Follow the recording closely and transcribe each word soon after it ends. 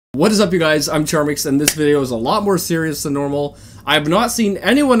What is up, you guys? I'm Charmx, and this video is a lot more serious than normal. I have not seen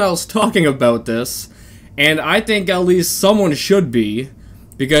anyone else talking about this, and I think at least someone should be,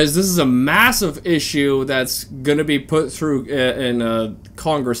 because this is a massive issue that's gonna be put through in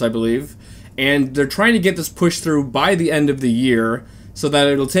Congress, I believe, and they're trying to get this pushed through by the end of the year, so that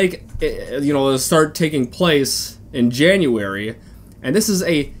it'll take, it'll start taking place in January, and this is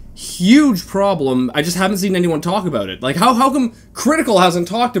a huge problem. I just haven't seen anyone talk about it. Like, how come Critical hasn't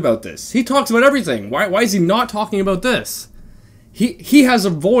talked about this? He talks about everything. Why is he not talking about this? He has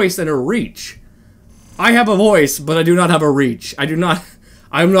a voice and a reach. I have a voice, but I do not have a reach.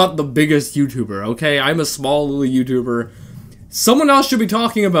 I'm not the biggest YouTuber, okay? I'm a small little YouTuber. Someone else should be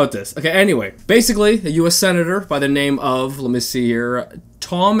talking about this. Okay, anyway. Basically, a U.S. Senator by the name of, let me see here,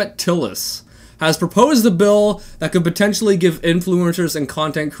 Tom Tillis has proposed a bill that could potentially give influencers and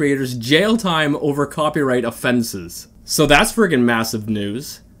content creators jail time over copyright offenses. So that's friggin' massive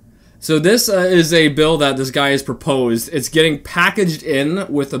news. So this is a bill that this guy has proposed. It's getting packaged in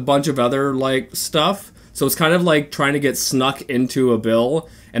with a bunch of other, like, stuff. So it's kind of like trying to get snuck into a bill.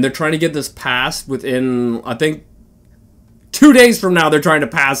 And they're trying to get this passed within, I think, 2 days from now they're trying to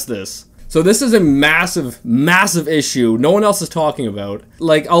pass this. So this is a massive, massive issue no one else is talking about.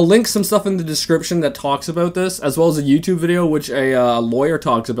 Like, I'll link some stuff in the description that talks about this, as well as a YouTube video which a lawyer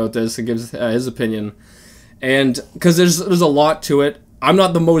talks about this and gives his opinion. And, because there's a lot to it. I'm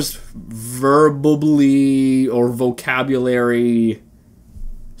not the most verbally or vocabulary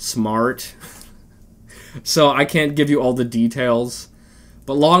smart, so I can't give you all the details.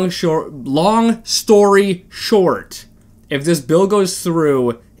 But long story short, if this bill goes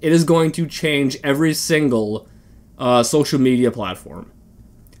through, it is going to change every single social media platform.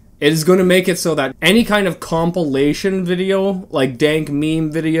 It is going to make it so that any kind of compilation video, like dank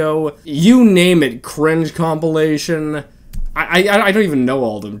meme video, you name it, cringe compilation, I don't even know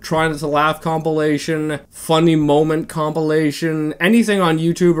all of them, trying to laugh compilation, funny moment compilation, anything on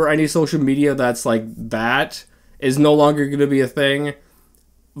YouTube or any social media that's like that is no longer going to be a thing.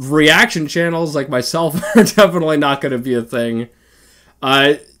 Reaction channels like myself are definitely not going to be a thing.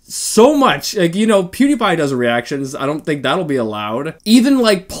 So much, like, you know, PewDiePie does reactions. I don't think that'll be allowed. Even,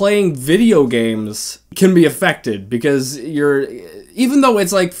 like, playing video games can be affected because even though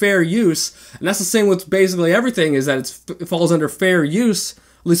it's, like, fair use, and that's the same with basically everything, is that it falls under fair use,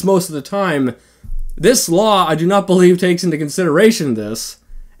 at least most of the time. This law, I do not believe, takes into consideration this,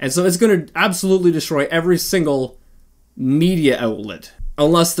 and so it's going to absolutely destroy every single media outlet,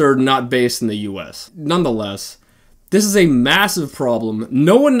 unless they're not based in the US. Nonetheless, this is a massive problem.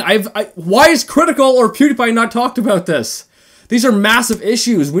 No one, why is Critical or PewDiePie not talked about this? These are massive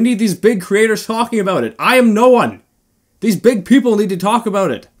issues. We need these big creators talking about it. I am no one. These big people need to talk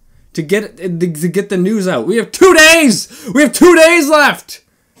about it to get the news out. We have 2 days. We have 2 days left.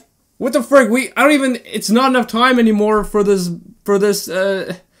 What the frig? It's not enough time anymore for this,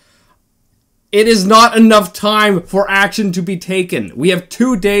 it is not enough time for action to be taken. We have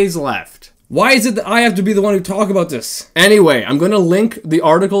 2 days left. Why is it that I have to be the one who talk about this? Anyway, I'm going to link the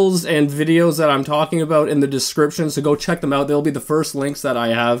articles and videos that I'm talking about in the description, so go check them out. They'll be the first links that I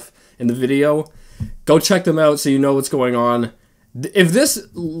have in the video. Go check them out so you know what's going on. If this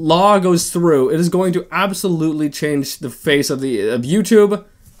law goes through, it is going to absolutely change the face of YouTube,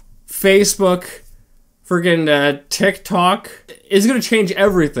 Facebook, friggin' TikTok. It's going to change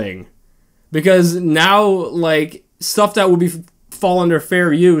everything. Because now, like, stuff that would be fall under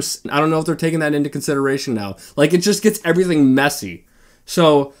fair use, I don't know if they're taking that into consideration now. Like, it just gets everything messy.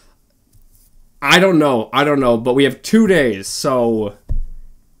 So, I don't know, but we have 2 days, so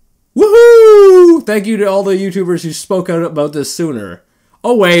woohoo! Thank you to all the YouTubers who spoke out about this sooner.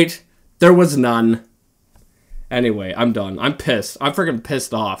 Oh wait, there was none. Anyway, I'm done. I'm pissed. I'm freaking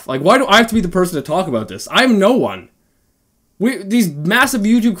pissed off. Like, why do I have to be the person to talk about this? I'm no one. These massive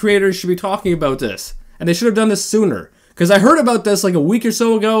YouTube creators should be talking about this, and they should have done this sooner. Because I heard about this like a week or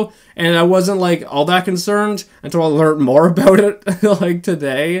so ago, and I wasn't like all that concerned until I learned more about it like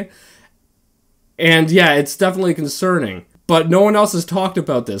today. And yeah, it's definitely concerning. But no one else has talked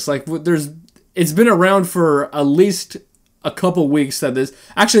about this. Like, it's been around for at least a couple weeks that this,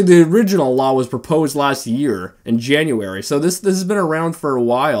 actually the original law was proposed last year in January. So this has been around for a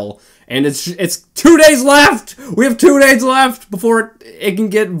while, and it's 2 days left. We have 2 days left before it can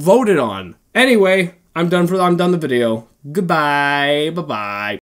get voted on. Anyway, I'm done the video. Goodbye. Bye-bye.